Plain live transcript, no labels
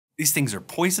These things are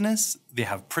poisonous, they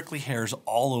have prickly hairs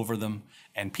all over them,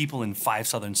 and people in 5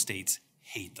 southern states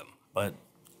hate them. But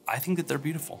I think that they're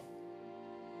beautiful.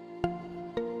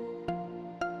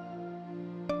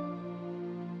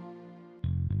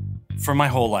 For my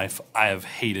whole life, I have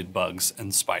hated bugs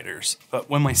and spiders. But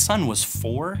when my son was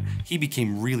 4, he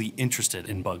became really interested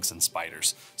in bugs and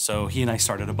spiders. So he and I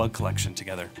started a bug collection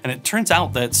together. And it turns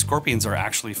out that scorpions are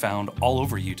actually found all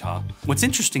over Utah. What's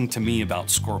interesting to me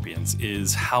about scorpions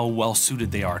is how well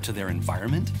suited they are to their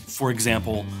environment. For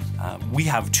example, we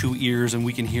have 2 ears and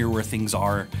we can hear where things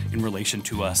are in relation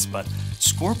to us, but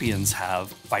scorpions have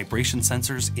vibration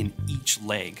sensors in each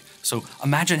leg. So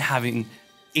imagine having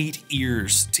 8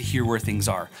 ears to hear where things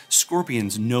are.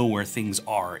 Scorpions know where things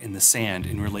are in the sand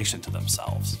in relation to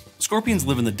themselves. Scorpions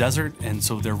live in the desert, and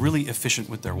so they're really efficient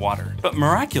with their water. But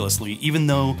miraculously, even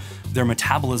though their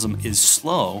metabolism is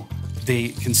slow, they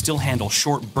can still handle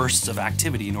short bursts of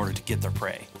activity in order to get their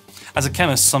prey. As a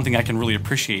chemist, something I can really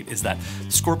appreciate is that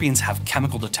scorpions have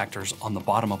chemical detectors on the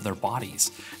bottom of their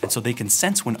bodies, and so they can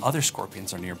sense when other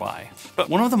scorpions are nearby. But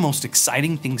one of the most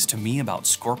exciting things to me about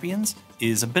scorpions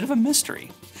is a bit of a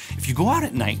mystery. If you go out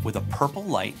at night with a purple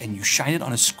light and you shine it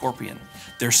on a scorpion,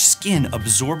 their skin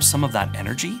absorbs some of that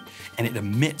energy and it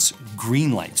emits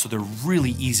green light, so they're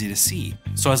really easy to see.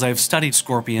 So as I've studied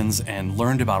scorpions and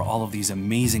learned about all of these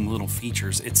amazing little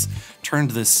features, it's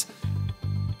turned this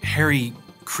hairy,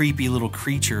 creepy little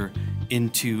creature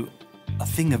into a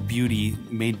thing of beauty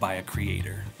made by a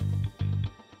creator.